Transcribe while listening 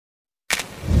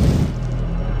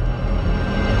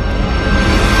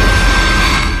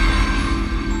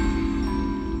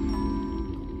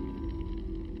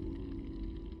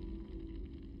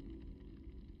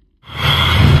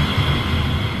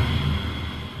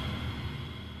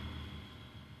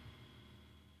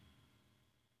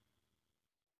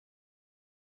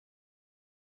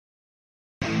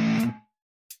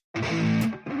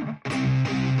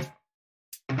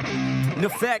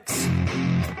Effects.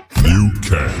 You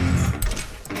can.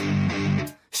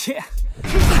 Yeah.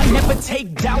 I never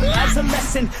take doubt as a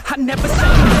lesson. I never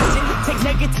second guess it. Take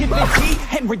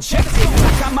negativity and reject it.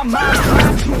 I got my mind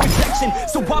blind to rejection,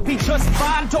 so I'll be just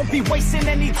fine. Don't be wasting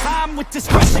any time with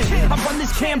discretion. I run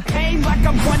this campaign like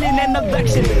I'm running an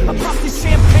election. I pop this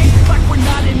champagne like we're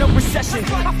not in a recession.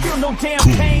 I feel no damn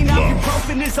pain.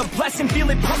 Ibuprofen is a blessing. Feel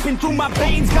it pumping through my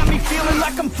veins. Got me feeling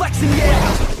like I'm flexing,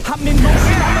 yeah. I'm in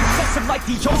motion, I'm obsessive like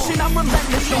the ocean. I'm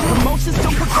relentless, no promotions,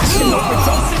 no progression.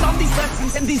 Overdosing on these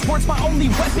lessons, and these words my only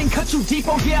weapon. Cut you deep,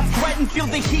 oh yeah, I threaten. Feel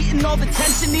the heat and all the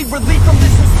tension. Need relief from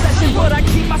this obsession, but I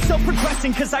keep myself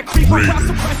progressing, cause I creep around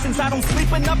suppressants. I don't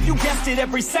sleep enough, you guessed it.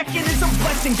 Every second is a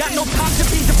blessing. Got no time to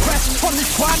be depressed. On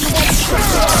this grind, you won't stress.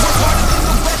 I work harder than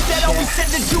the rest, that always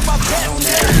said to do my best. I don't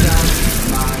ever doubt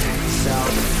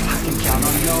myself. I can count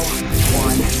on no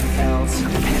one else,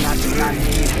 and I do not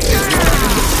need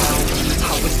help.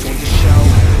 I was told to show,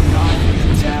 not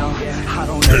tell. I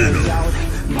don't ever doubt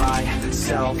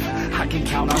myself. I can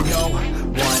count on no one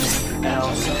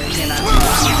else, and I do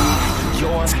not need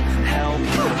your help.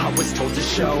 I was told to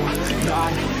show,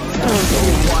 not tell. So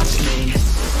watch me.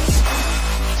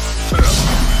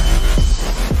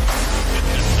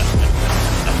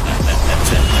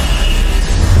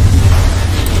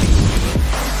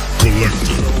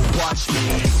 Collective. Watch me.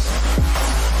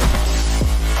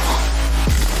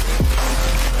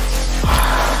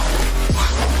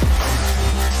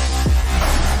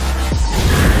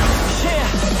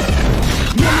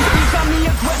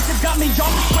 Got me on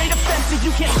the straight offensive.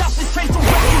 You can't stop this train from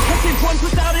wrecking. Taking runs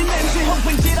without an engine.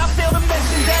 When did I fail to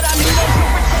mention that I need all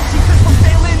your attention? Cause I'm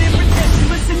failing in retention.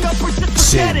 Listen up or just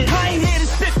forget it. I ain't here to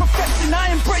spit perfection.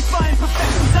 I embrace my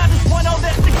imperfections. I just want all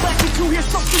that's neglected to hear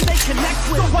something they connect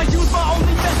with. So I use my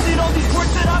only method. All these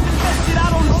words that I've invested, I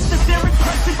don't hope that they're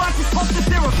impressive. I just hope that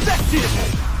they're effective.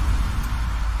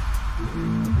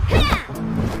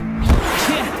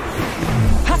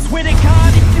 Yeah, I swear to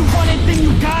God, if you want it, then you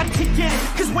got to get it.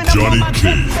 Cause when I'm on my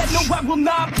deathbed, no, I will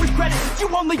not regret it. You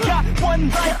only got one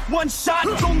life, one shot,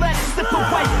 don't let it slip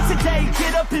away. Today,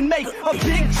 get up and make a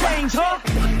big change, huh?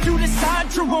 You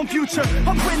decide your own future,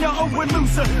 a winner or a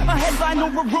loser, a headline or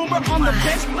a rumor, on the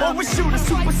bench or a shooter,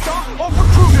 superstar or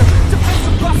recruiter,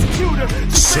 defensive prosecutor,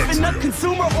 driven up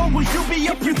consumer, or will you be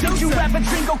a producer? You have a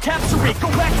dream, go capture it, go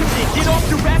activate, get off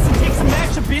your ass and take some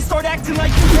action, bitch. Start acting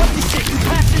like you want this shit,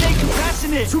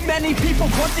 compassionate. Too many people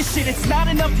want this shit, it's not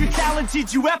enough you're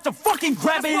talented, you have to fucking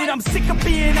grab it. I'm sick of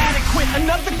being adequate,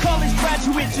 another college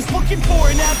graduate, just looking for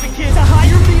an advocate to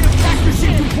hire me to factor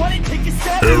shit. You want it, take a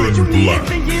step, you need it,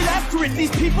 then get after it.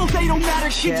 These people, they don't matter,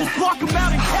 shit, just block them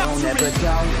out and capture it. I don't ever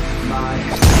doubt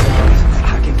myself,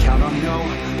 I can count on no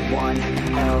one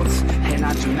else, and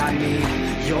I do not need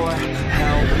your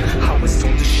help. I was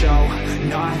told to show,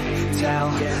 not tell.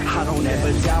 I don't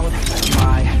ever doubt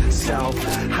myself,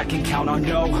 I can count on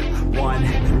no one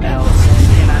else,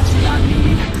 and I do not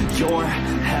need your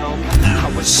help.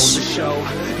 I was told to show,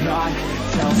 not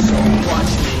tell. So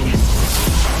watch me.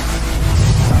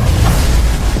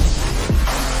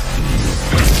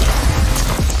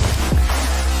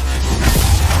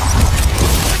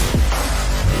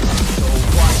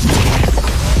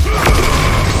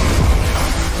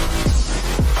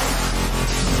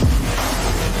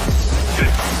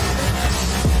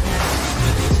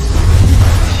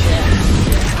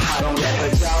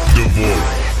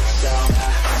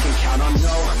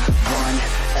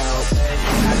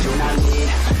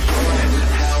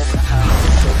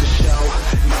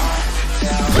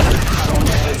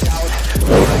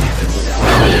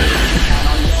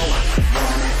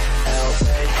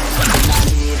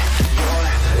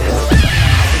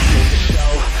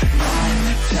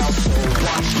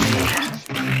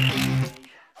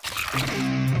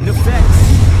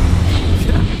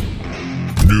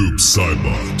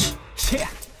 Yeah,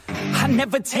 I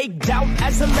never take doubt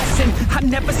as a lesson. I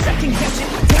never second guess it.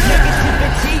 Take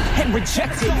negativity and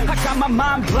reject it. I got my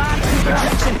mind blind to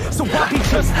rejection, so I'll be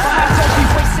just fine. Don't be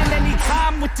wasting any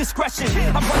time with discretion.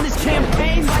 I run this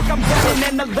campaign like I'm running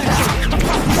an election. I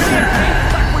pop this champagne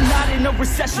like we're not in a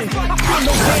recession. I feel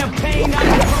no damn pain.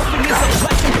 Ibuprofen is a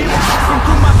blessing. Feel it passing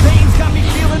through my veins. Got me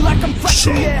feeling like I'm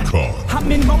flexing, yeah.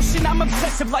 I'm in motion, I'm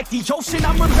obsessive like the ocean.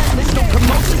 I'm relentless, no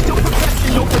promotions, no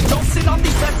progression. Overdosing on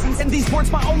these lessons, and these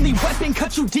words my only weapon.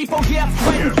 Cut you deep, oh yeah, I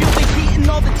threaten. Feel the heat and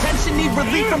all the tension. Need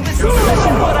relief from this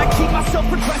obsession, but I keep myself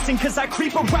progressing, cause I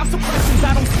creep around suppressions.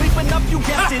 I don't sleep enough, you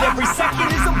guessed it. Every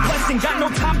second is a blessing. Got no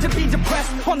time to be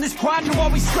depressed. On this grind, you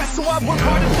always stress, so I work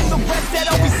harder than the rest. That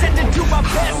always said to do my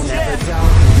best, yeah. I don't ever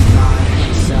doubt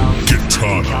myself,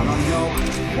 Katana. Count on no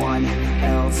one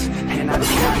else, and I do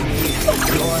not need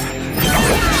your help.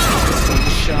 Just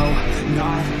to show,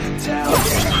 not tell.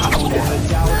 I don't ever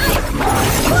doubt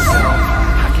myself.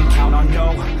 I can count on no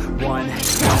one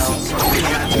else, and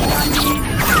I do not need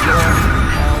your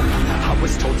help. I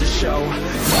was told to show,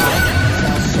 not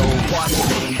tell. So watch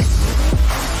me.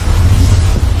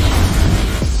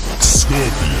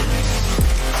 Scorpion.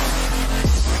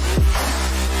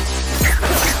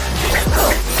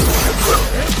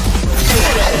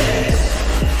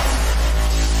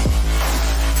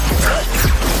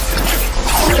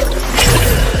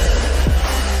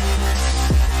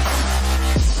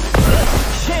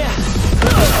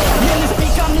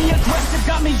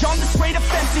 On the straight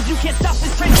offensive, you can't stop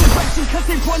this train direction, cause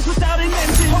it runs without an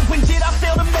engine. Oh, when did I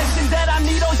fail to mention that I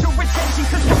need all your attention,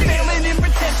 cause we're failing in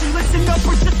retention. Listen up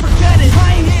or just forget it.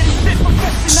 I ain't here to spit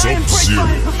perfection, I embrace my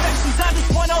imperfections. I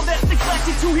just want all that's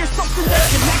neglected to hear something that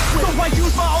connects with. So I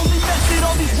use my only method,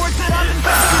 all these words that I've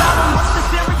invested. I don't know that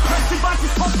they're impressive, I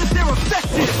just hope that they're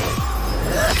effective.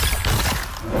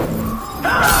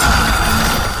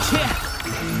 Yeah,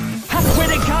 I swear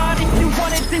to God, if you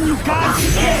want it, then you got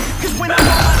it. Yeah, cause when I'm on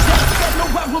my deathbed, no,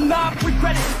 I will not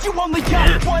regret it. You only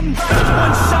got one life,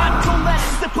 one shot, don't let it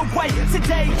slip away.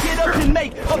 Today, get up and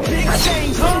make a big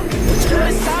change, huh?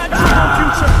 Decide your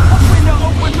future, a winner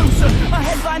or a loser, a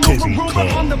headline or a ruler,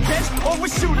 on the bench or a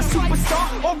shooter, superstar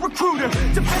or recruiter,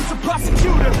 defensive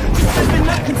prosecutor, just living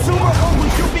a consumer, or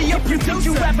will you be a producer?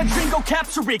 You have a dream, go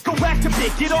capture it, go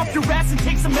activate, get off your ass and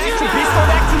take some action, bitch. Start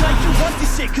acting like you want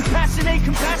this shit, cause passion ain't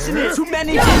compassionate. Too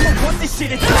many people want this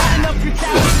shit, it's not enough your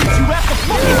talent, shit. You have to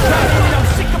fucking grab it. I'm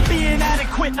sick of being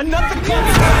adequate. Another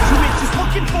college graduate just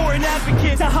looking for an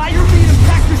advocate to hire me to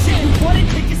pack your shit. You want it,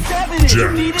 take a stab at it.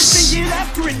 You need it, then get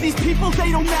after it. These people,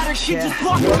 they don't matter. Shit, just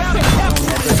block them out and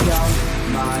capture it.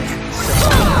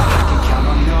 Myself, I can count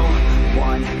on no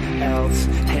one else,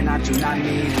 and I do not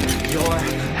need your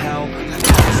help. I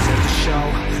just take the show,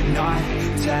 not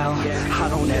tell. I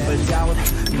don't ever doubt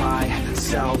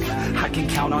myself. I can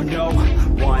count on no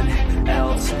one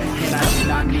else, and I do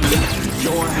not need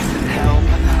your help.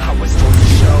 I was told to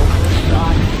show,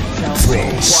 not tell. So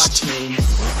watch me.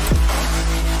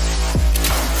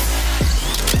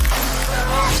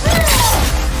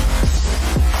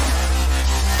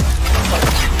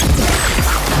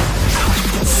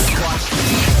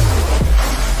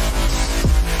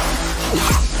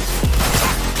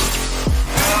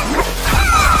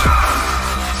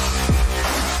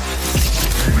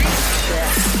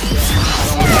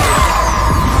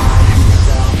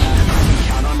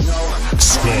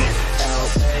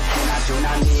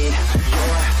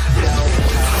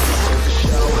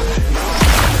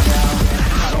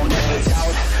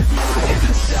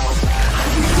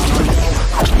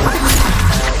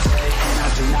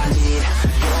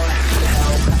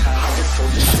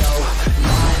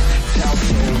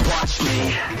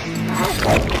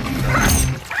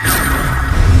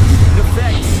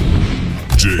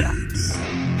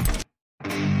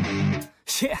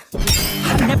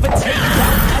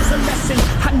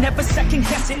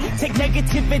 Take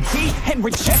negativity and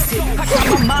reject it. I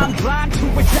got my mind blind to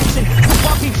rejection, so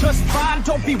I'll be just fine.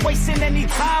 Don't be wasting any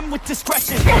time with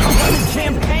discretion. I'm running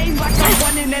campaign like I'm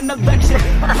running an election.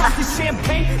 I'm popping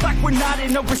champagne like we're not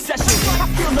in a recession. I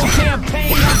feel no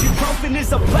campaign. Ibuprofen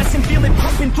is a blessing. Feel it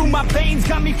pumping through my veins,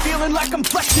 got me feeling like I'm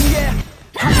flexing. Yeah,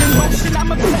 I'm in motion,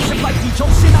 I'm obsessive like the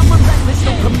ocean. I'm relentless,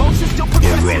 no promotion, still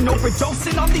progressing.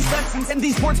 Overdosing on these lessons, and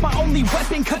these words my only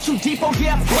weapon. Cut you deep, oh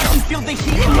yeah, blessing. Feel the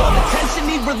heat and all the tension.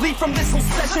 Need relief from this whole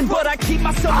session, but I keep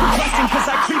myself a blessing, cause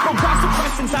I creep around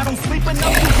suppressants. I don't sleep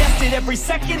enough to guess it. Every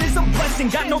second is a blessing.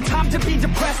 Got no time to be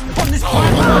depressed on this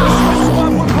grind. I'm always stressed, so I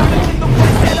work harder than the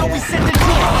rest. That always send it to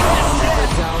me. Never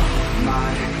doubt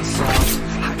myself.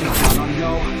 I can count on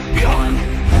no one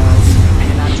else,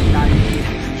 and I do not need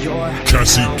your help.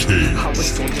 I was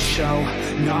told to show,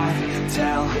 not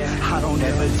tell. I don't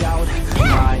ever doubt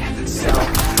myself.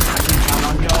 I can count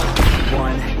on no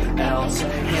one else,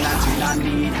 and I do not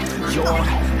need your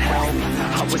help.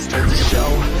 I was told to show,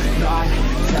 not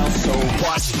tell. So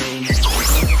watch me.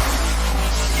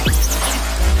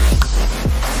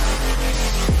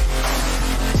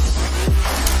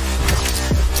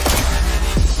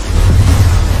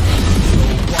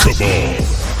 Come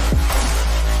on.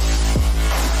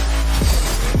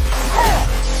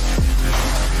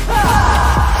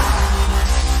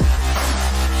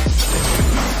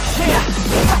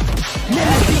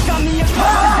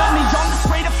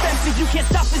 You can't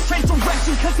stop this train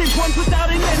direction, cause it runs without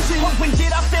an engine. But when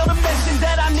did I fail to mention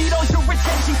that I need all your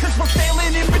attention, cause we're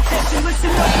failing in retention. Listen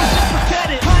up or just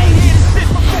forget it. I ain't here to spit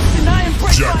perfection, I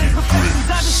embrace my imperfections.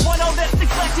 I just want all that's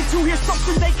neglected to hear hear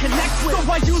something they connect with.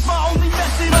 So I use my only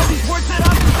method of these words that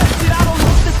I've invested. I don't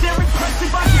know that they're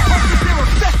impressive, I just hope that they're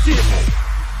effective.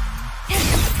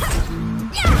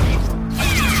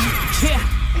 Yeah,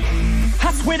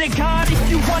 I swear to God, if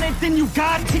you want it, then you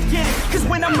got to get it. Cause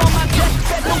when I'm on my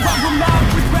deathbed, no, I will not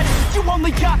regret it. You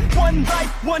only got one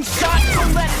life, one shot, so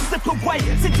let it slip away.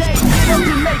 Today, you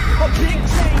can make a big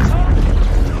change, huh?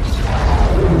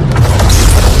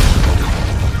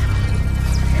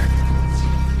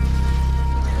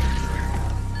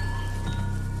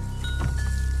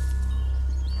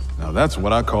 Now that's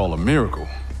what I call a miracle.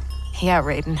 Yeah,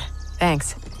 Raiden.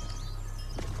 Thanks.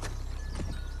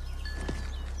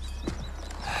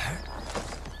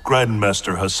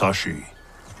 Grandmaster Hasashi,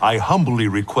 I humbly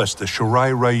request the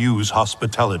Shirai Ryu's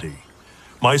hospitality.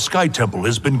 My Sky Temple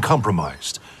has been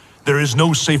compromised. There is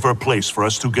no safer place for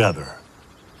us to gather.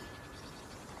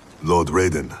 Lord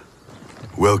Raiden,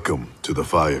 welcome to the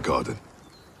Fire Garden.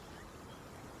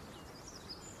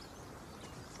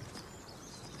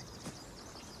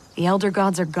 The Elder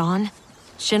Gods are gone?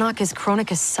 Shinnok is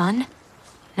Kronika's son?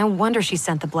 No wonder she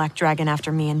sent the Black Dragon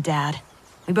after me and Dad.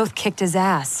 We both kicked his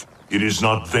ass. It is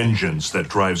not vengeance that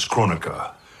drives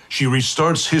Kronika. She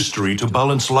restarts history to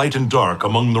balance light and dark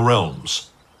among the realms.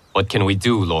 What can we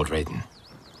do, Lord Raiden?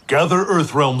 Gather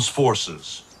Earthrealm's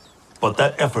forces. But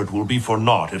that effort will be for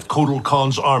naught if Kotal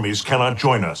Khan's armies cannot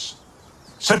join us.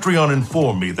 Cetrion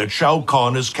informed me that Shao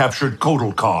Kahn has captured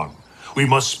Kotal Khan. We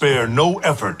must spare no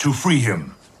effort to free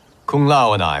him. Kung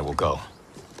Lao and I will go.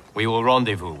 We will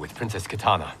rendezvous with Princess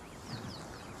Kitana.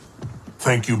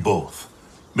 Thank you both.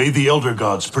 May the Elder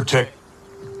Gods protect...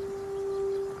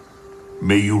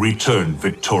 May you return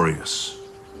victorious.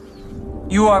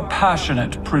 You are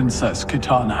passionate, Princess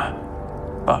Kitana,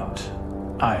 but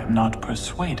I am not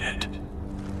persuaded.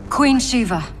 Queen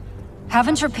Shiva,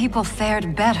 haven't your people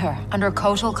fared better under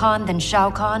Kotal Khan than Shao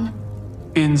Kahn?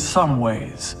 In some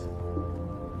ways.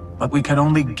 But we can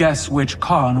only guess which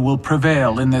Khan will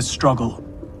prevail in this struggle.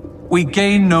 We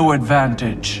gain no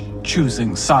advantage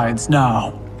choosing sides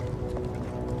now.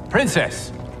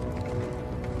 Princess!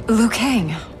 Liu Kang,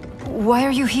 why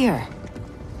are you here?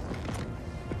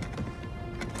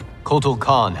 Kotal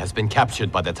Khan has been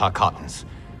captured by the Tarkatans.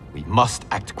 We must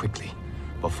act quickly,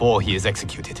 before he is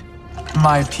executed.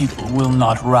 My people will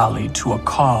not rally to a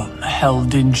Khan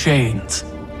held in chains.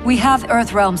 We have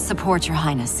Earthrealm's support, Your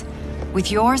Highness. With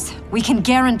yours, we can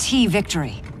guarantee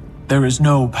victory. There is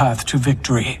no path to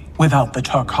victory without the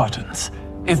Tarkatans.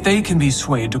 If they can be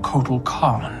swayed to Kotal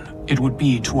Khan, it would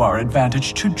be to our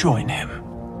advantage to join him.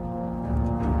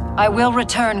 I will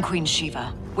return, Queen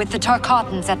Shiva, with the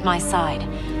Tarkatans at my side.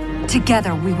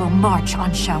 Together we will march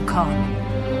on Shao Kahn.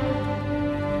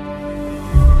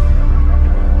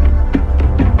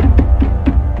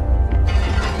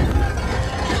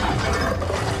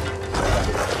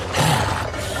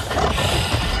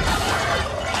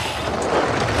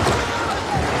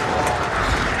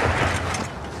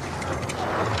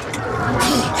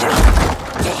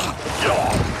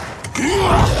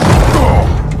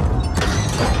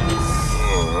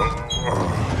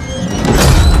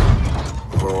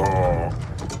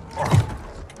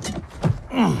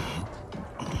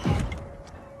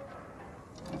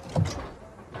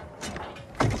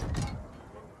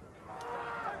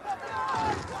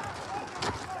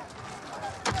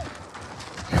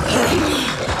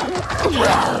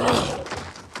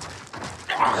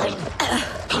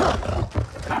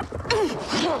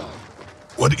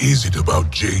 What is it about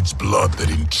Jade's blood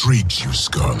that intrigues you,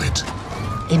 Scarlet?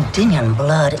 Indian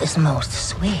blood is most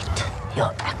sweet,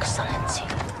 Your Excellency.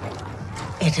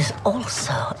 It is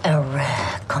also a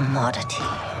rare commodity.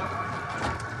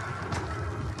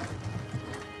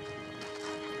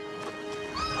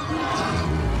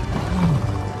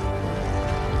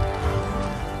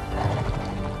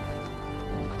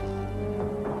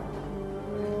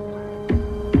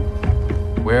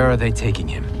 Where are they taking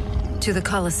him? To the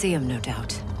Colosseum, no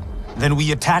doubt. Then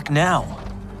we attack now.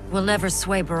 We'll never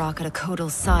sway Baraka to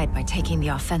Kotal's side by taking the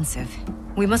offensive.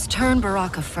 We must turn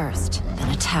Baraka first, then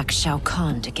attack Shao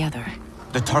Kahn together.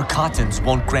 The Tarkatans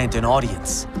won't grant an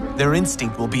audience. Their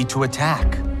instinct will be to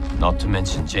attack. Not to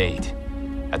mention Jade.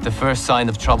 At the first sign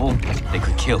of trouble, they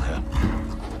could kill her.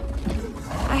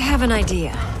 I have an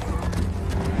idea.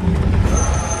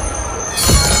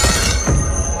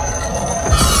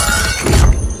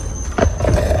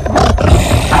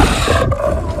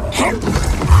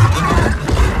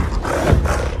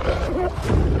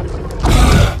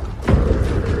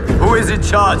 Who is in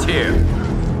charge here?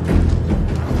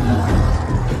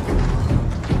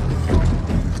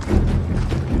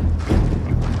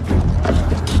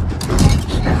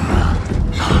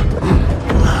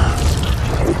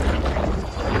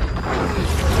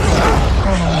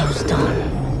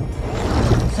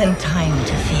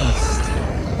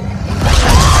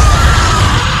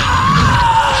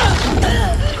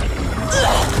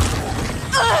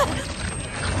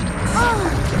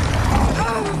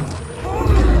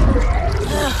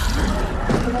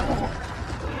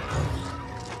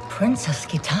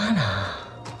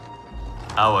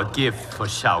 our gift for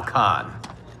Shao Kahn.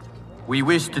 We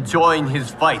wish to join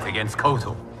his fight against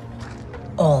Kotal.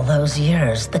 All those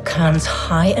years, the Khan's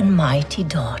high and mighty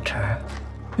daughter,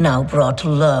 now brought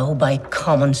low by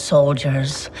common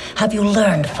soldiers. Have you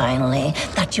learned, finally,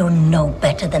 that you're no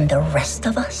better than the rest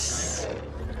of us?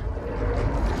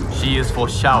 She is for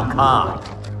Shao Kahn.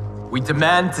 We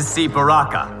demand to see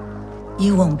Baraka.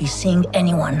 You won't be seeing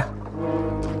anyone.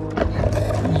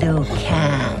 Liu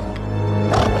Kang.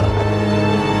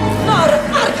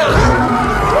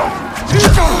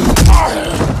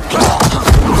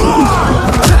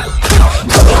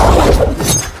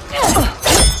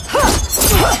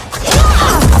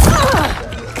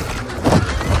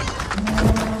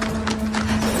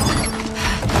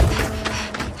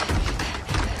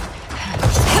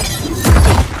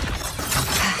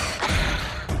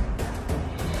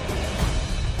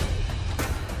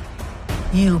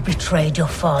 You betrayed your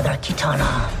father,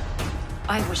 Kitana.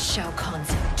 I was Shao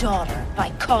Kahn's daughter by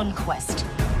conquest.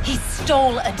 He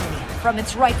stole a dunia from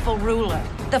its rightful ruler,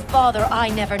 the father I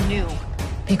never knew.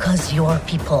 Because your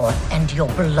people and your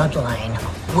bloodline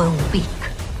were weak.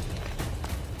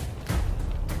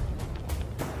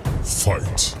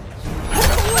 Fight.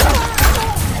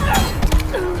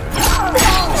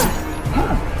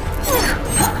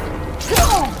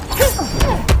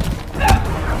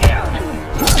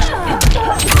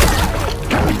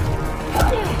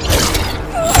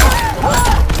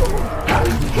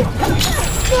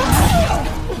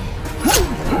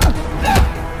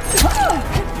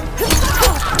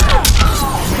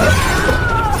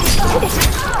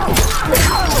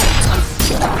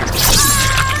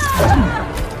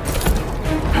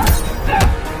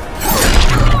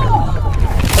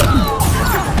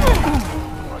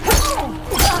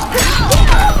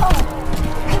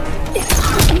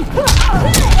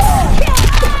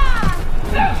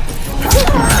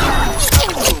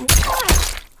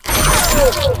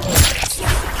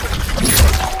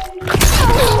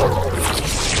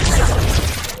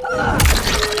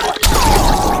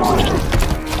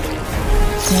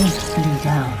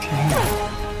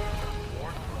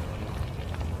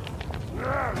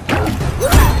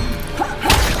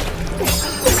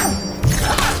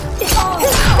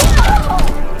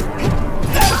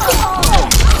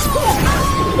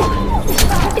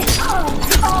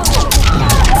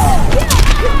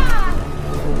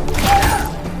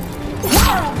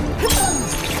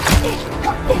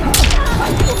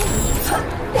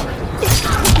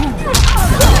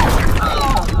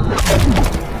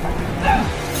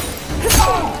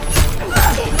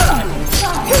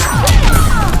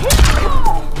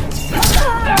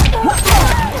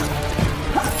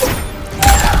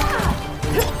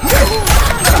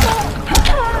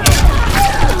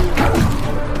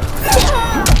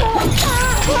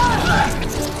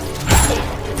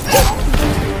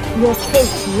 Your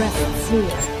fate rests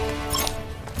here.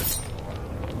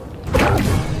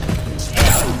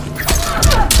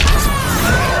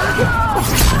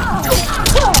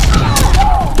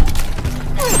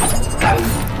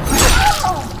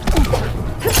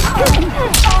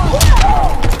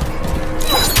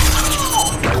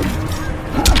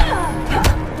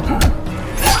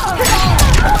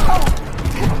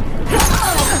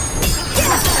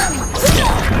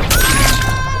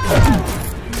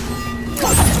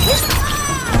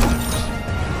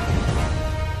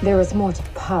 There is more to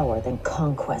power than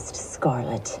conquest,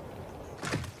 Scarlet.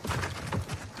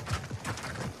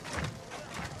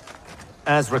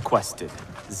 As requested,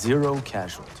 0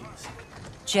 casualties.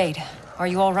 Jade, are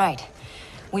you all right?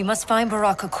 We must find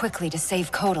Baraka quickly to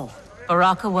save Kotal.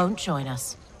 Baraka won't join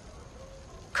us.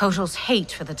 Kotal's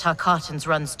hate for the Tarkatans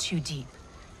runs too deep.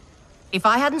 If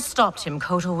I hadn't stopped him,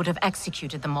 Kotal would have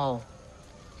executed them all.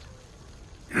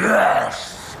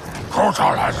 Yes!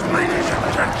 Kotal has made his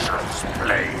intentions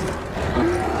plain.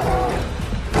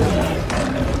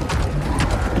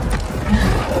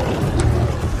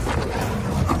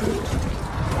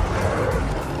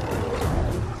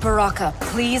 Baraka,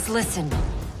 please listen.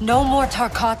 No more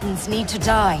Tarkatans need to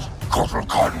die. Kotal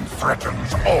Khan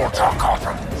threatens all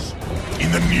Tarkatans.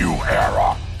 In the new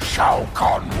era, Shao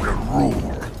Kahn will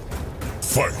rule.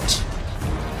 Fight!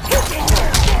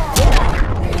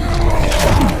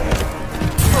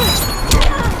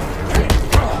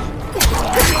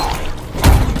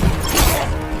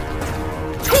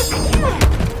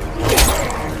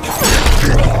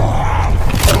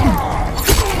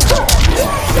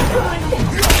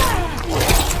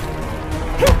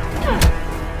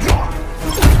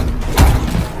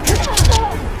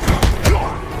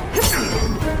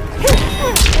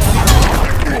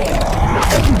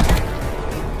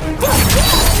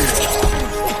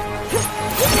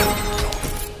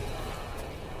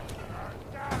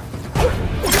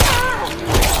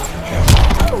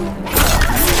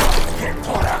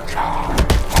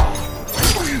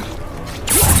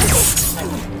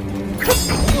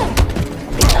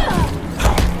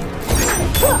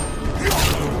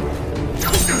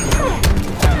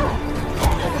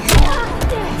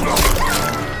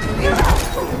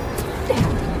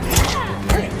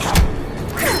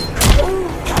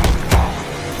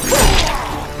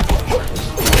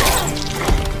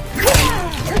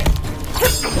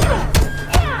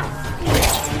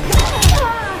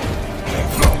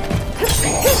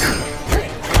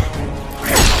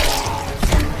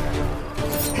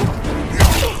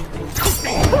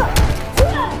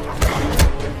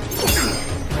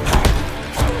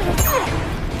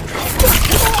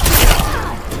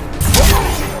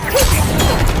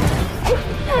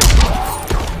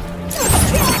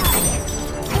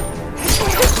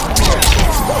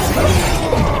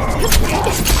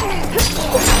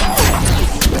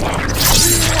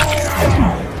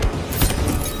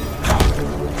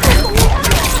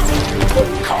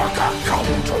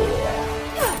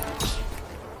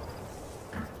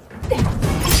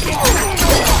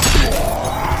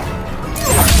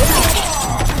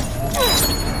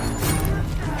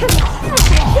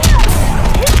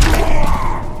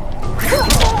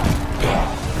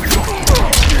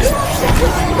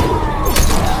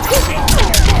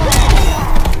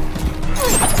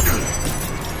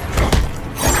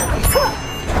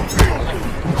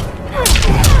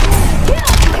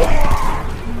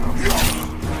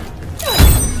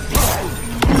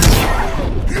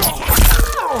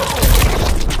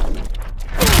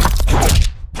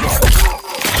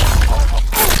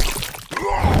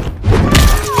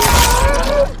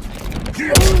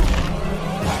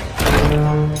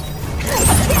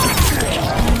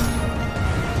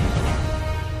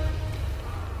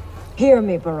 Hear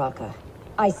me, Baraka.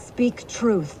 I speak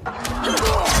truth.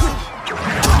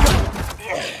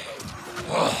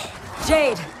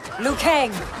 Jade, Liu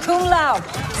Kang, Kung Lao,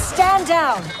 stand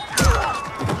down!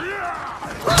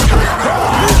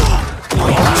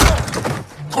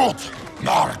 Gut,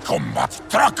 naar Kombat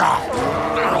traka!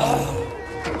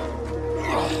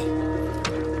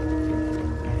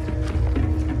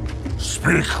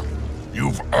 Speak.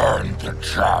 You've earned the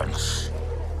chance.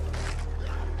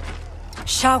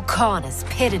 Shao Kahn has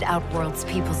pitted Outworld's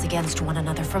peoples against one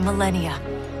another for millennia.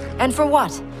 And for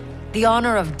what? The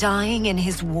honor of dying in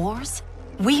his wars?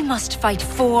 We must fight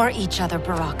for each other,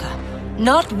 Baraka,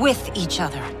 not with each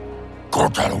other.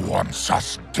 Kotal wants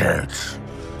us dead.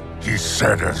 He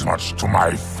said as much to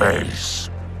my face.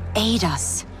 Aid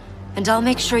us, and I'll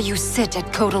make sure you sit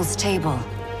at Kotal's table.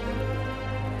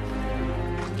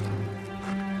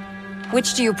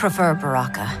 Which do you prefer,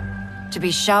 Baraka? To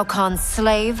be Shao Kahn's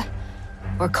slave,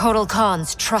 or Kotal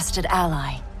Khan's trusted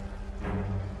ally?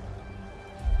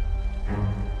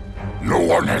 No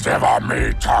one has ever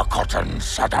made Tarkatan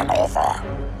such an offer.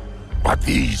 But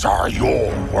these are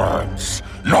your words,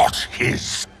 not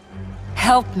his.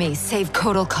 Help me save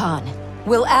Kotal Khan.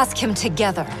 We'll ask him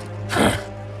together.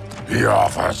 He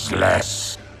offers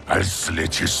less. I'll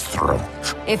slit his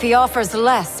throat. If he offers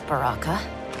less, Baraka,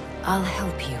 I'll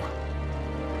help you.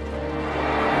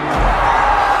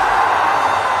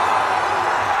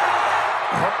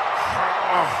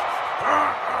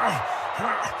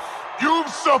 You've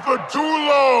suffered too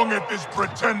long at this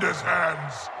pretender's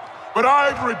hands. But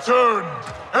I've returned,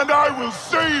 and I will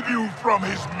save you from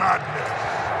his madness.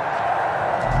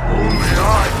 Only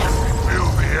I can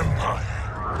rebuild the Empire.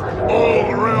 All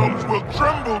realms will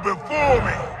tremble before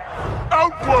me.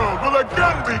 Outworld will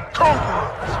again be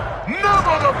conquerors,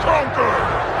 never the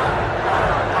conquered!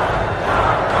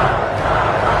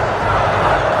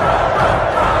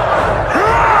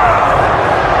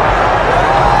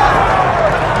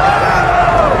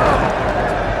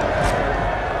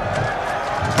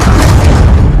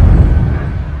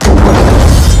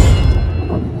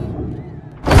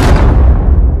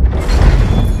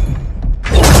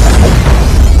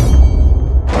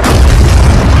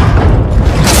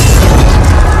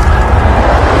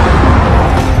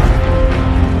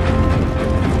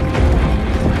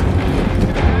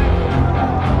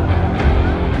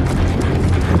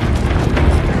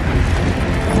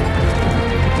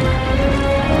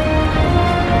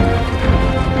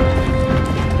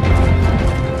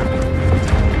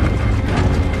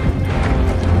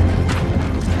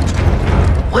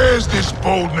 Where's this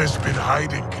boldness been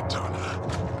hiding,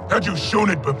 Kitana? Had you shown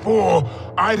it before,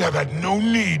 I'd have had no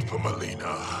need for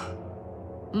Melina.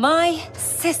 My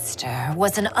sister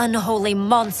was an unholy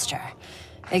monster.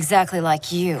 Exactly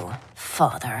like you,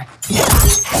 father.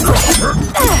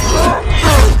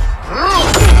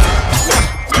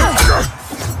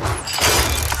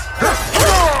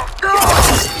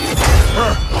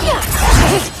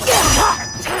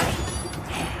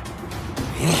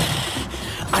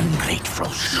 Ungrateful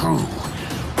shrew,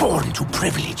 born to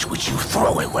privilege which you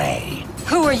throw away.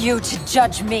 Who are you to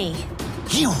judge me?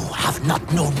 You have not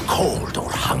known cold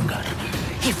or hunger.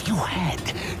 If you had,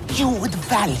 you would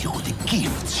value the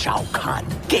gifts Shao Kahn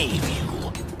gave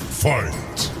you.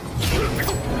 Fight!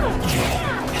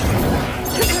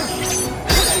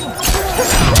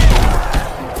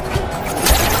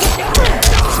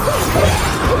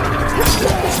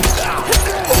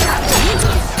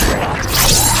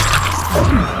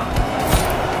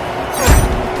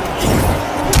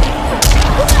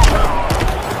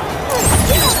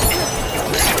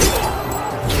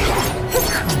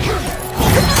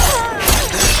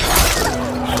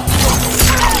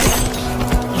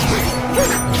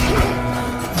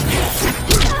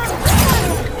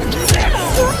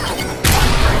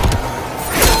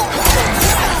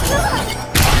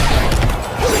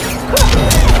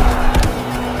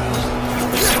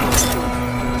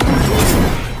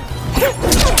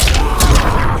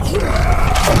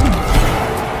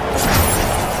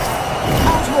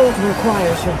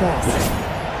 Requires your best.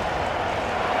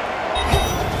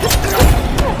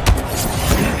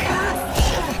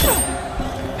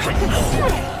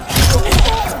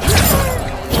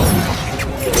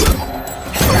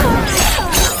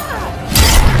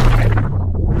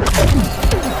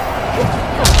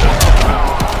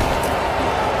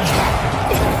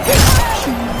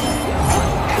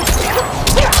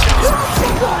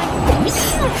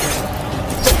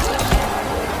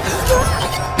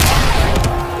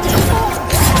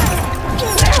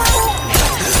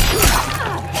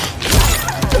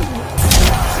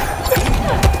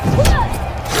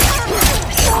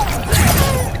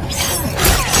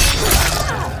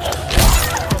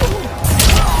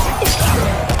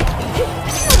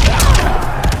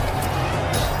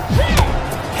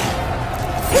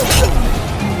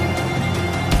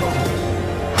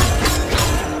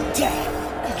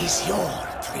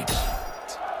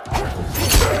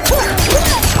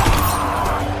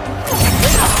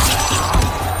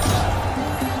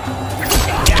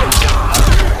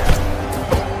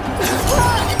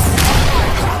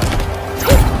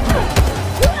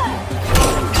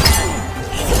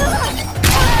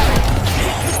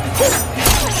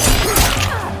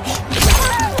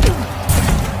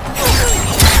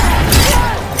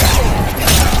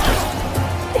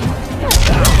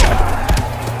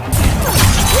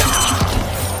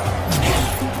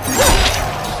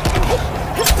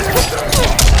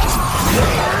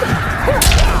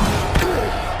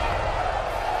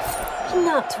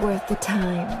 not worth the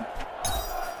time.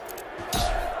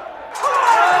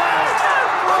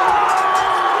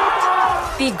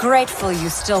 Be grateful you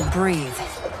still breathe.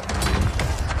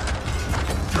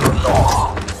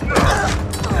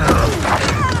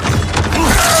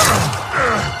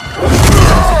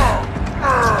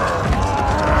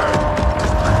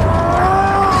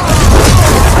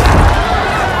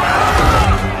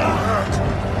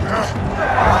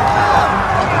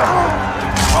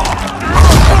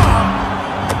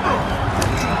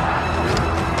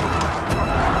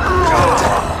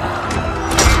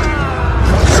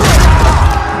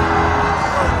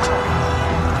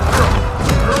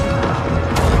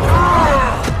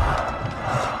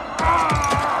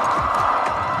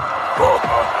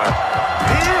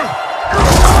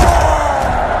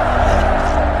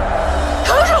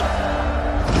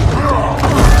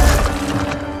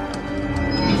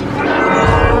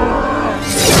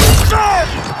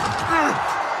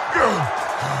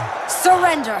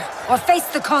 Surrender, or face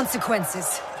the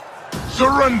consequences.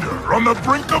 Surrender on the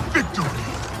brink of victory.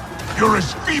 You're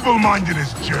as feeble-minded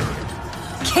as Jared.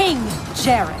 King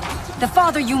Jared, the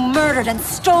father you murdered and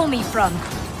stole me from.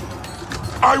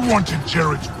 I wanted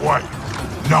Jared's wife,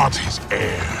 not his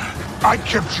heir. I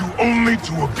kept you only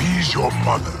to appease your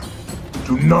mother.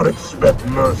 Do not expect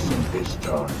mercy this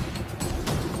time.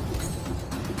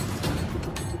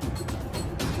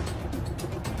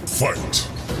 Fight!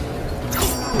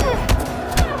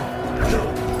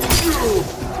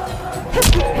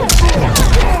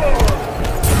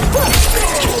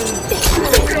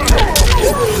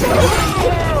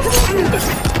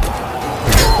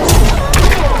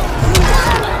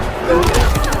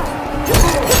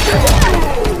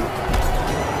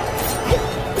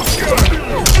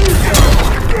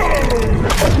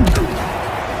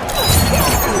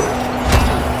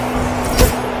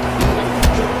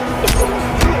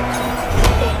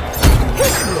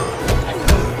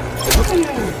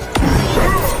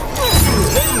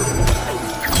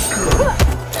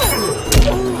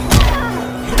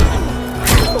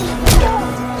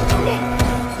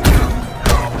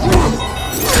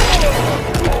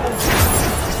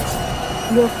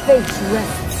 Your fate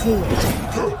rests here.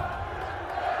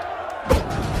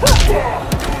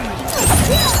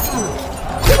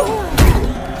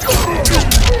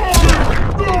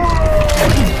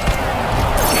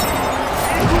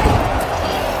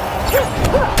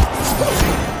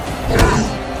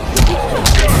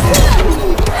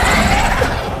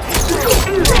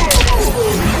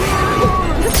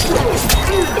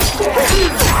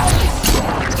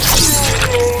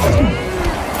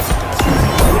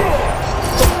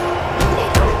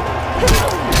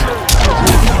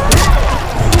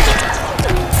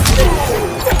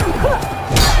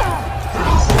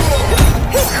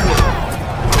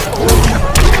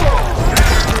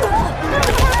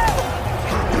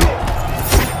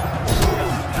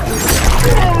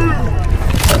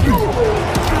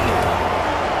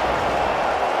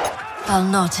 I'll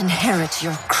not inherit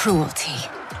your cruelty.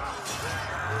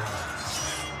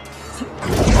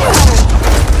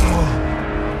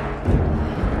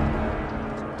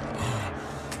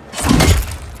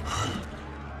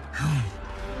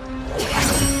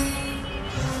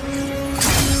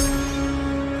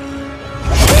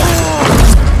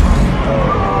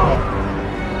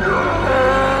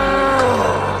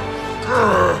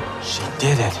 She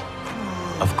did it.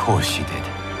 Of course she did.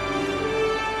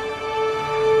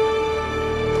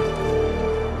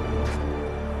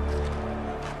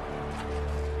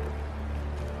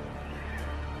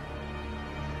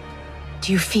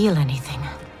 Do you feel anything?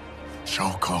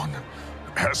 Shao Kahn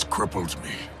has crippled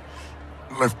me,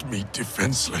 left me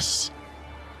defenseless.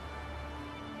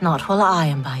 Not while I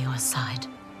am by your side.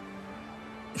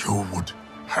 You would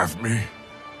have me,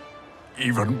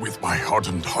 even with my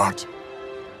hardened heart.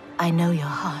 I know your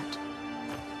heart.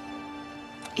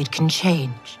 It can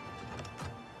change.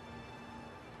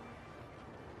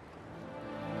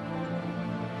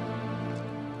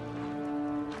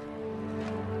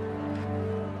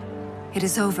 It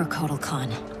is over, Kotal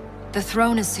Khan. The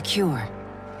throne is secure.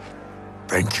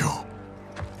 Thank you.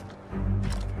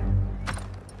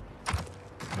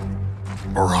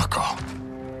 Baraka,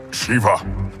 Shiva,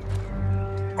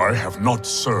 I have not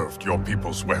served your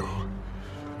peoples well,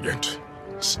 yet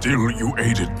still you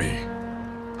aided me.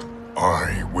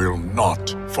 I will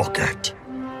not forget.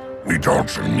 We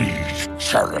don't need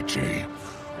charity.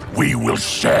 We will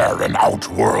share in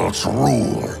Outworld's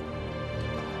rule.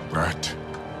 That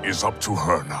is up to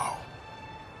her now.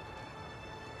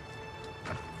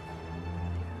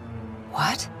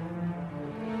 What?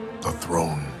 The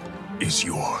throne is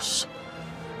yours.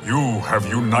 You have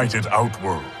united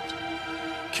Outworld,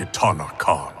 Kitana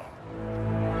Khan.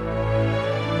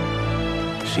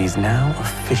 She's now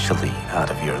officially out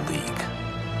of your league.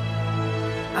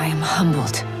 I am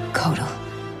humbled, Kotal.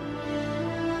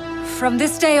 From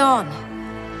this day on,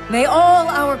 may all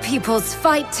our peoples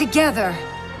fight together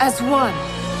as one.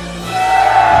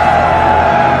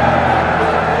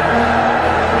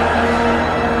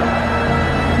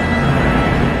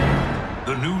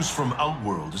 The news from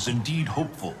Outworld is indeed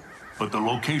hopeful, but the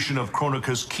location of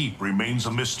Kronika's keep remains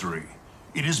a mystery.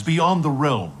 It is beyond the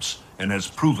realms, and has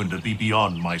proven to be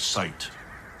beyond my sight.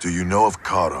 Do you know of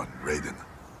Charon, Raiden?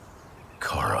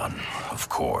 Charon, of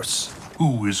course.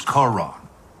 Who is Charon?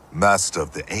 Master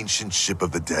of the ancient ship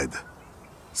of the dead.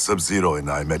 Sub-Zero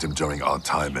and I met him during our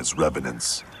time as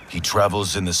revenants. He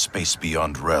travels in the space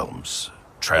beyond realms,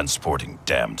 transporting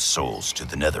damned souls to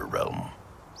the nether realm.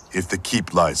 If the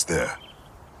keep lies there,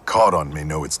 Charon may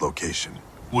know its location.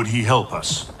 Would he help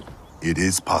us? It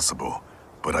is possible,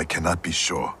 but I cannot be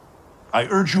sure. I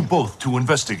urge you both to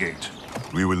investigate.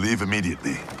 We will leave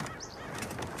immediately.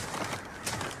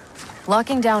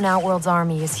 Locking down Outworld's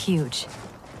army is huge.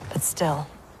 But still,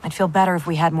 I'd feel better if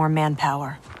we had more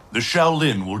manpower. The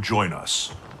Shaolin will join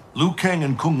us. Liu Kang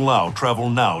and Kung Lao travel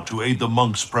now to aid the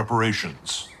monks'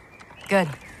 preparations. Good.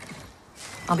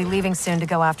 I'll be leaving soon to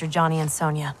go after Johnny and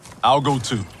Sonya. I'll go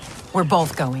too. We're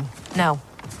both going. No.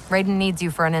 Raiden needs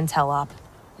you for an intel op.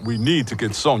 We need to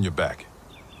get Sonya back.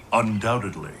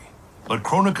 Undoubtedly. But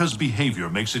Kronika's behavior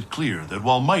makes it clear that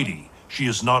while mighty, she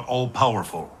is not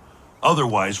all-powerful.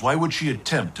 Otherwise, why would she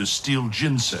attempt to steal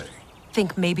Jinsei?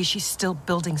 Think maybe she's still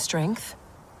building strength?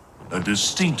 A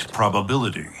distinct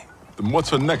probability. Then what's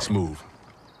her next move?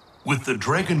 With the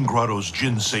Dragon Grotto's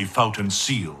Jinsei fountain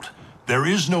sealed, there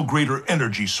is no greater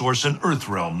energy source in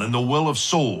Earthrealm than the Well of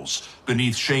Souls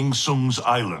beneath Shang Tsung's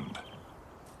island.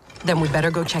 Then we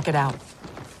better go check it out.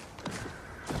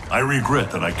 I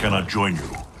regret that I cannot join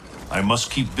you. I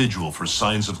must keep vigil for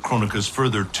signs of Kronika's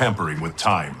further tampering with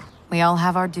time. We all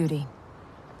have our duty.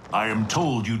 I am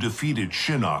told you defeated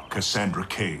Shinnok, Cassandra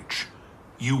Cage.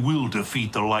 You will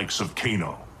defeat the likes of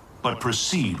Kano, but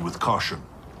proceed with caution.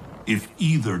 If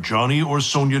either Johnny or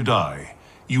Sonya die,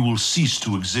 you will cease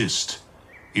to exist.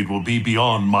 It will be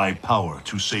beyond my power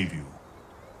to save you.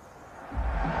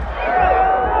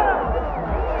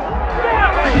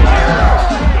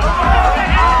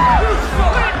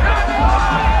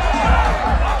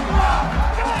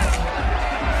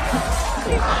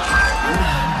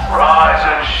 Rise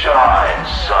and shine,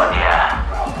 Sonya.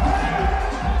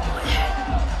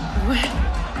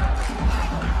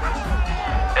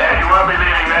 And you won't be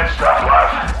leaving that stuff,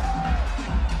 love.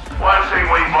 One thing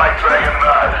we Black Dragon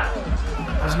know.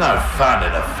 There's no fun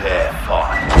in a fair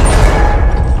fight.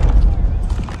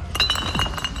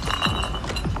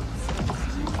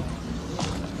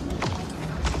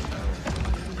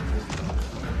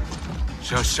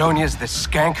 So Sonya's the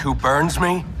skank who burns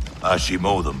me? She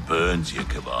more than burns you,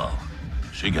 Cabal.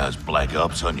 She goes black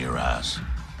ops on your ass.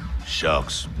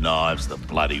 Shocks, knives, the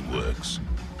bloody works.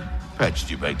 Patched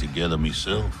you back together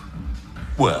myself.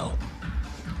 Well,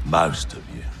 most of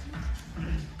you.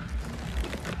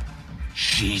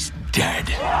 She's dead.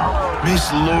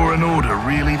 Miss Law and Order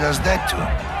really does that to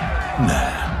him?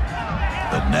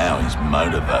 Nah. But now he's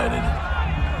motivated.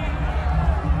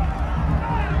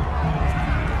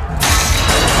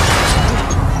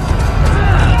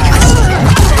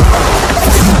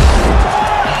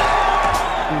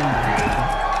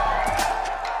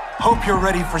 Hope you're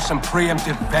ready for some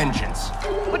preemptive vengeance.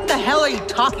 What the hell are you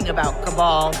talking about,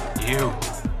 Cabal? You.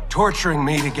 Torturing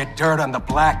me to get dirt on the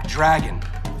Black Dragon.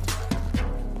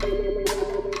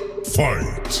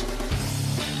 Fight!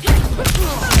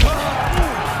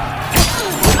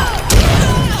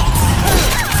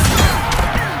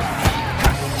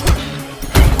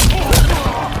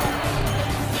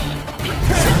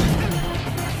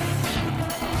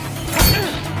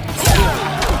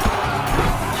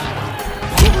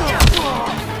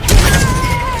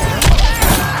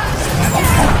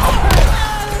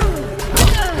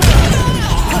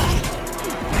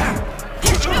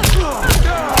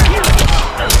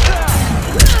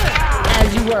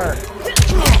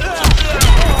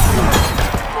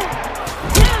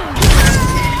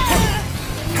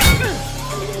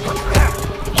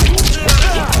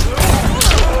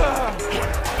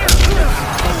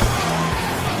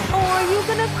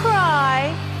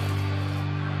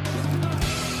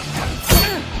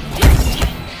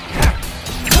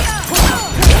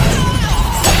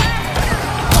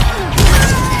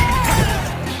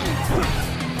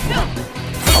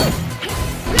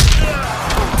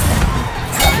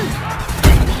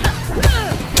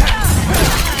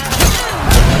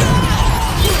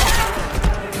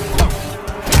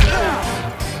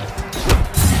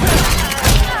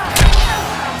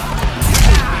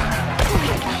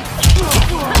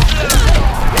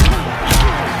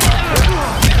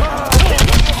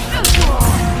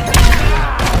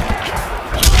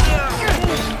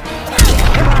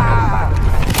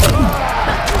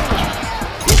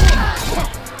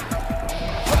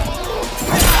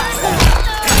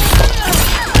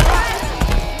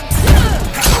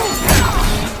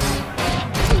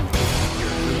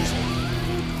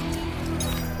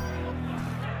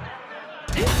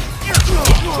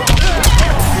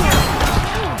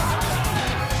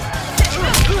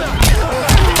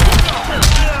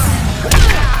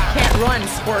 Run,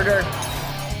 Squirter.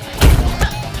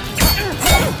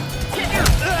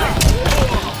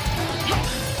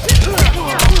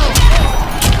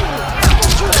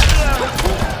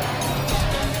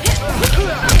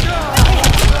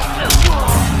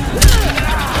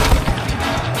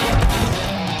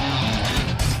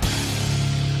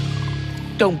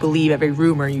 Don't believe every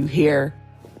rumor you hear.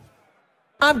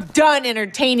 I'm done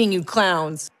entertaining you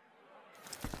clowns.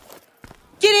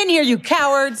 Get in here, you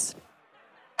cowards!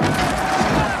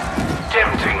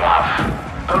 Tempting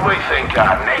enough, but we think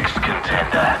our next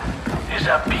contender is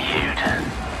a beaut.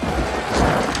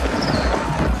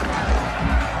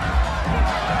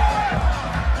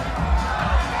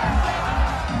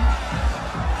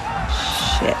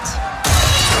 Shit.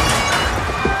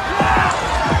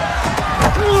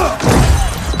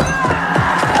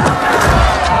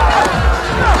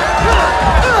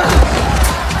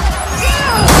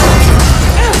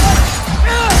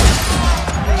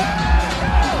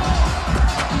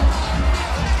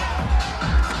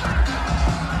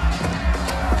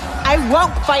 I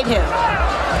won't fight him.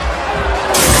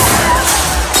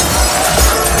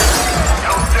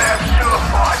 You'll damn sure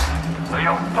fight, or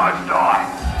you'll both die.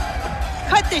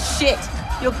 Cut this shit.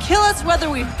 You'll kill us whether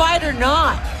we fight or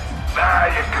not.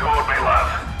 Nah, you called me,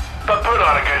 love. But put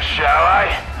on a good show,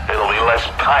 eh? It'll be less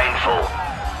painful.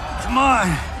 Come on.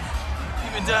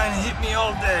 You've been dying to hit me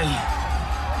all day.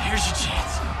 Here's your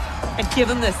chance. And give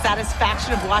them the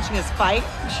satisfaction of watching us fight?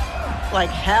 Like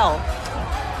hell.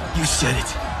 You said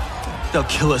it. They'll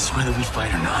kill us whether we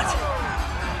fight or not.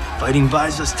 Fighting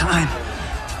buys us time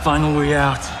to find a way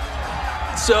out.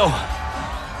 So,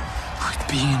 quit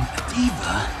being a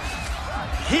diva.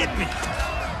 Hit me!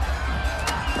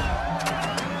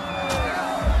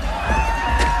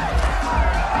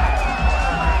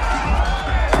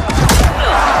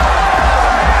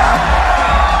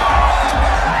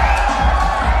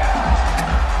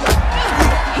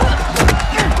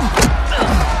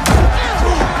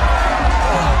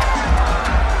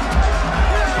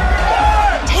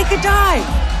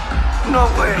 No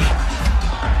way.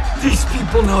 These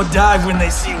people know dive when they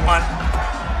see one.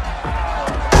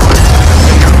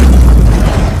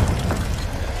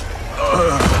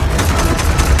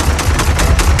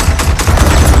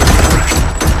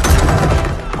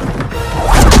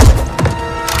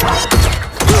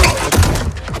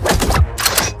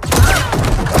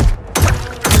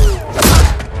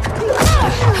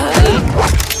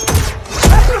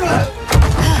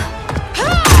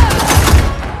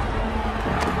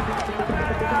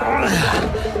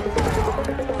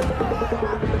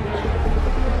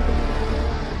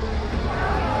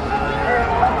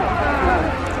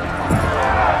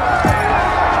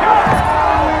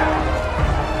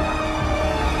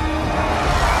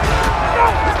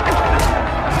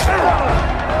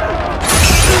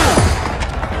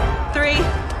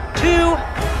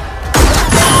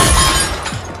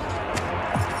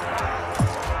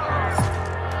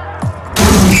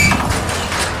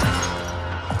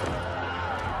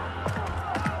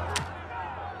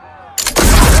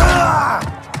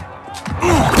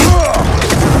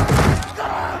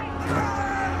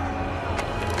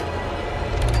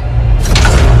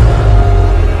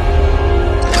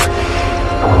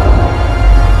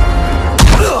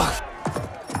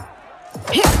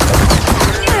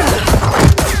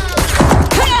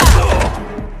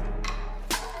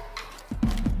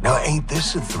 Ain't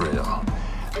this a thrill?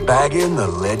 Bagging the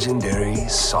legendary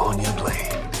Sonya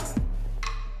Blade.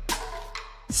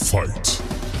 Fight.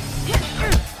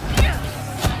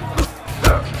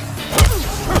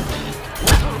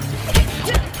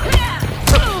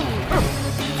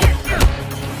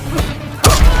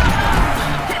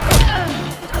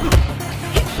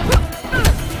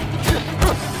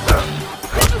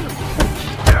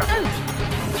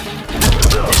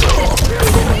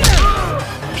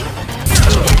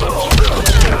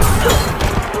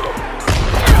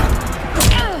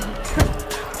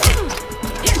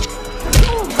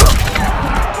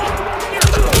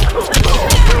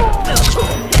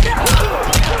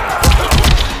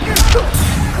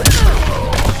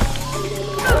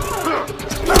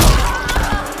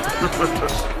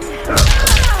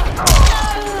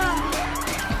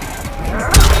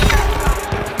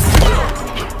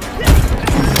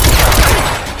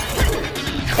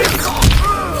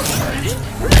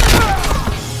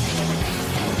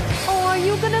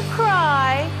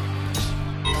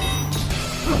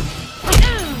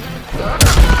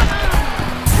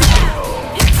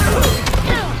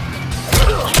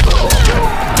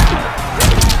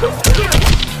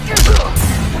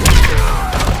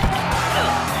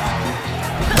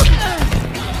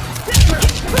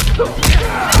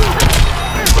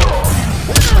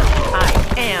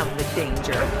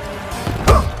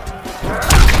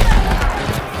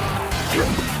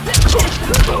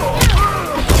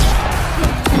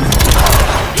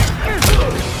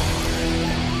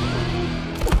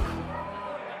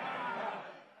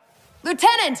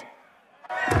 Lieutenant!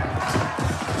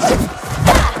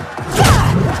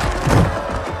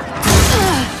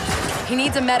 He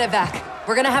needs a medevac.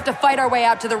 We're gonna have to fight our way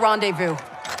out to the rendezvous.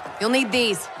 You'll need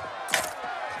these.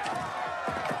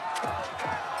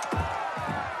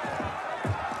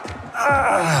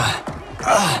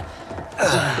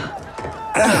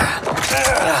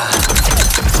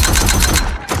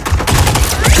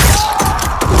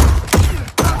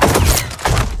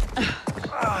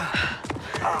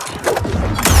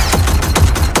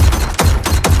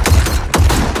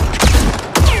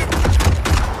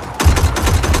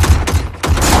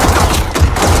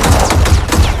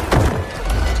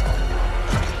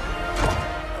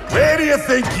 Where do you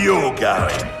think you're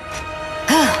going?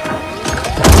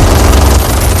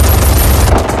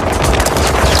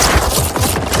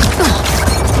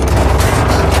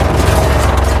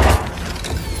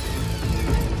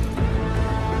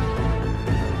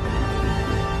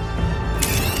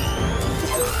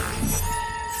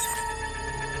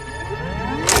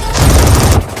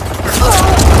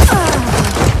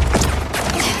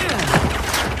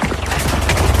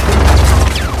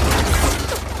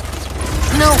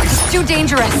 No, it's too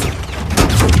dangerous.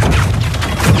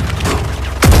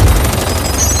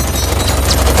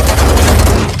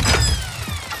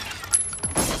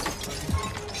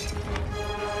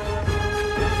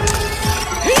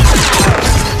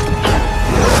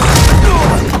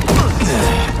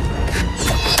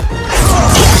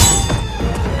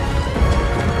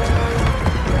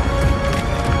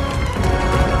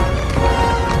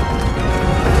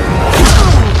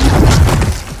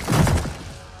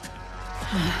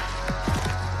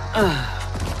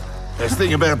 Best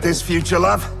thing about this future,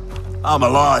 love? I'm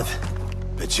alive,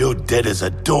 but you're dead as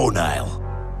a doornail.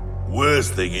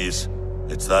 Worst thing is,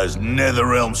 it's those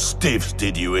Netherrealm stiffs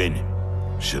did you in.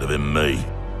 Should have been me.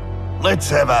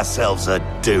 Let's have ourselves a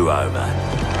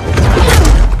do-over.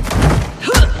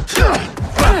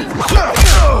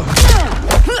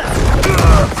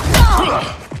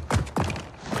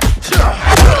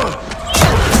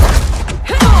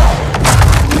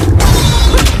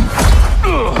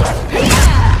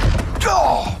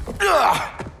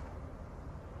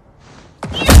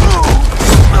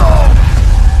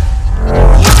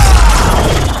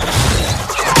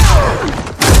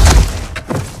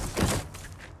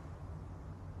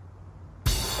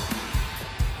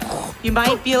 You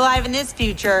might be alive in this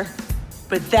future,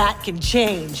 but that can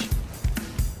change.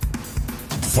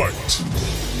 Fight!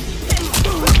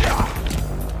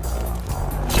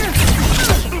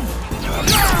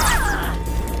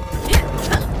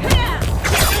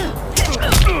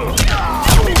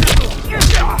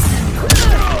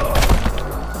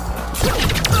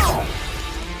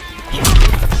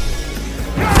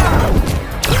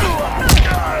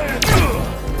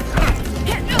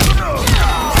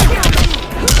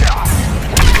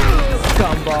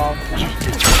 Gumball.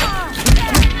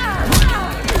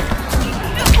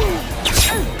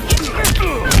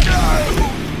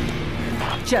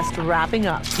 Just wrapping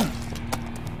up.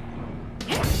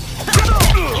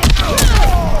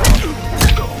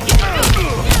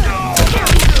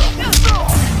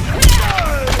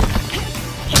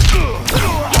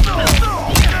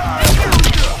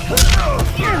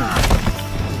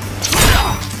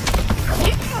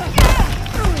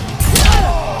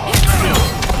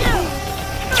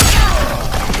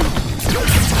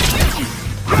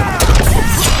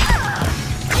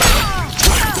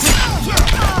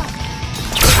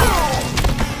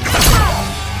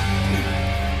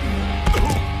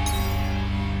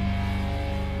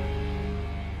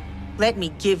 Let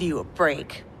me give you a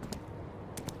break.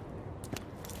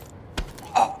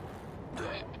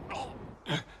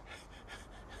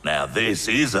 Now this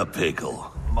is a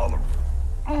pickle.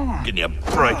 Can you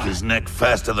break his neck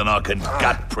faster than I can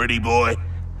gut, pretty boy?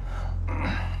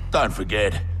 Don't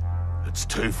forget, it's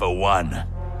 2 for 1.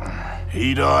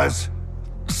 He dies,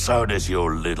 so does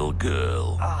your little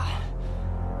girl.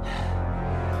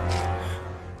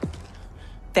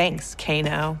 Thanks,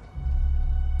 Kano.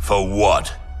 For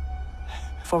what?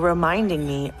 For reminding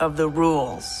me of the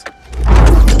rules.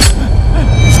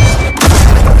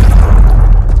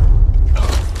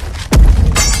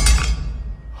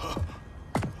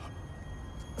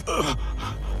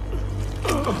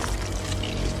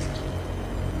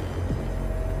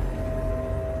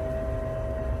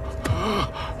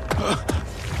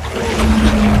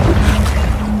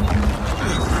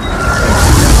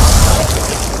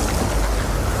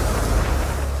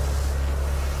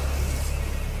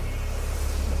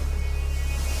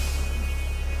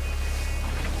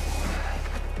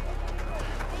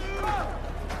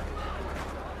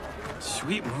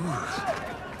 Sweet moves.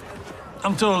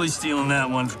 I'm totally stealing that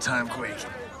one for Timequake.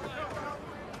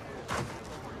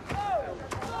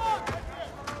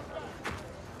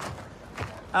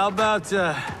 How about,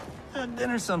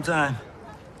 dinner sometime?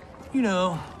 You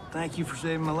know, thank you for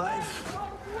saving my life.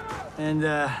 And,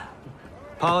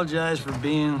 apologize for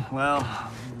being, well,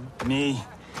 me.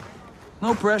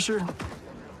 No pressure,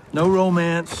 no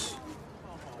romance.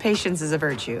 Patience is a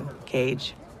virtue,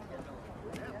 Cage.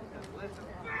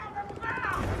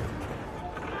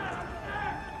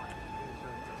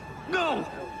 No!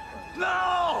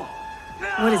 No!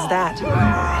 No! What is that?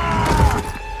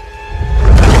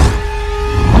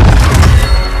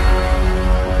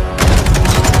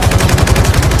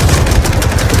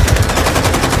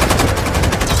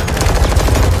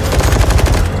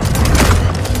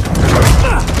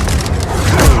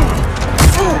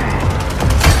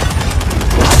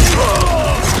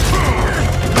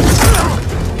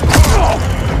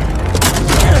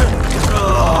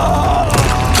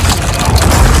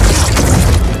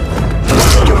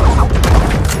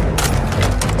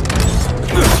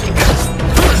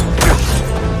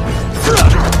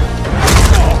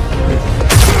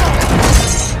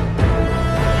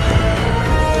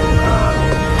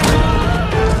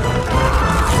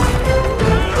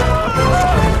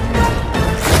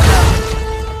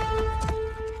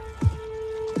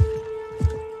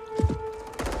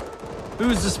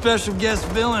 Who's the special guest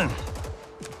villain?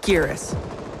 Geras,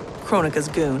 Kronika's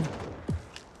goon.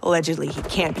 Allegedly, he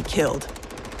can't be killed.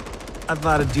 I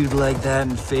fought a dude like that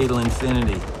in Fatal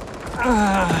Infinity.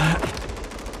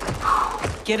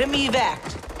 Get him evac.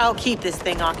 I'll keep this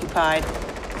thing occupied.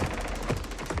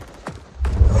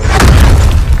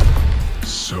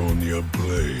 Sonya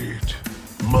Blade,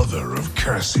 mother of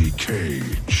Cassie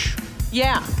Cage.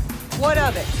 Yeah, what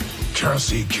of it?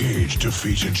 Cassie Cage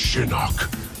defeated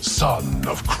Shinnok, son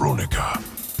of Kronika.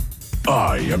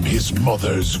 I am his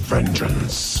mother's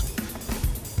vengeance.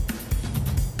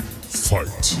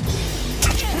 Fight.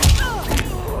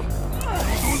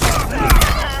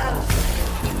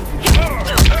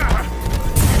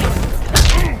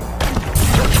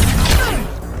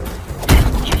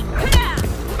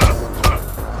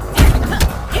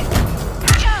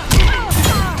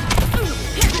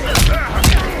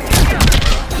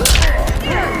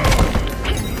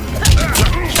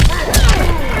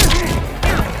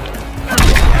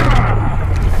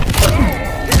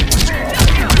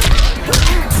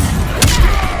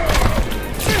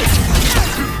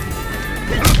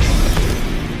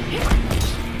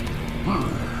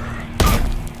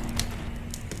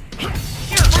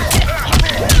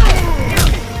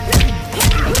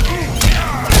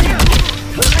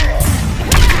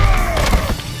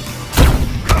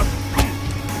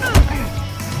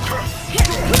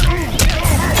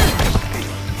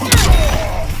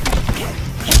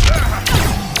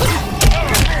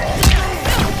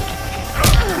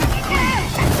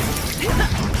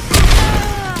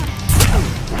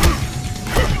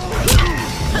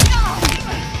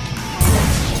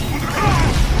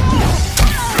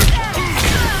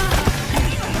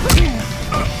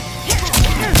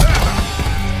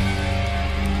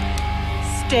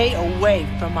 Stay away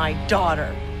from my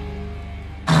daughter.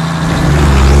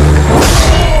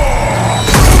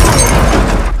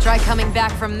 Try coming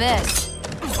back from this.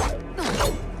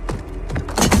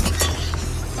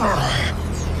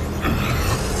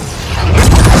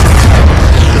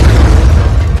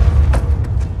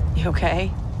 You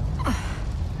okay?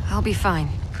 I'll be fine.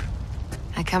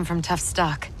 I come from tough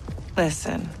stock.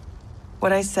 Listen,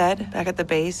 what I said back at the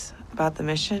base about the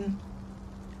mission,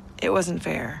 it wasn't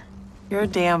fair. You're a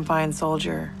damn fine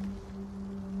soldier.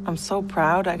 I'm so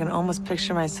proud I can almost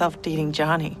picture myself dating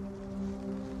Johnny.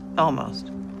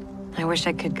 Almost. I wish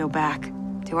I could go back.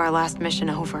 Do our last mission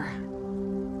over.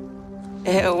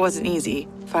 It wasn't easy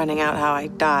finding out how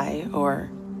I'd die, or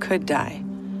could die.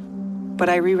 But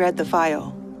I reread the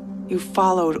file. You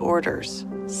followed orders,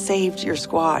 saved your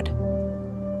squad.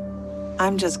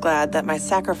 I'm just glad that my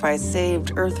sacrifice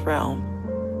saved Earthrealm.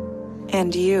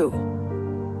 And you.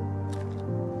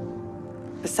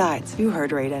 Besides, you heard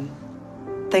Raiden.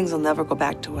 Things will never go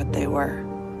back to what they were.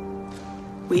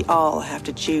 We all have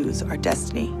to choose our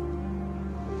destiny.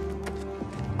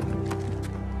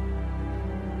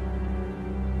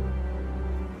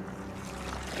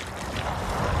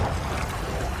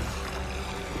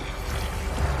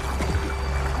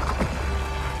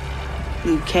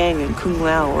 Liu Kang and Kung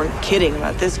Lao weren't kidding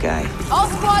about this guy. All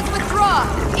squads withdraw!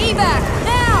 Evac,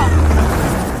 now!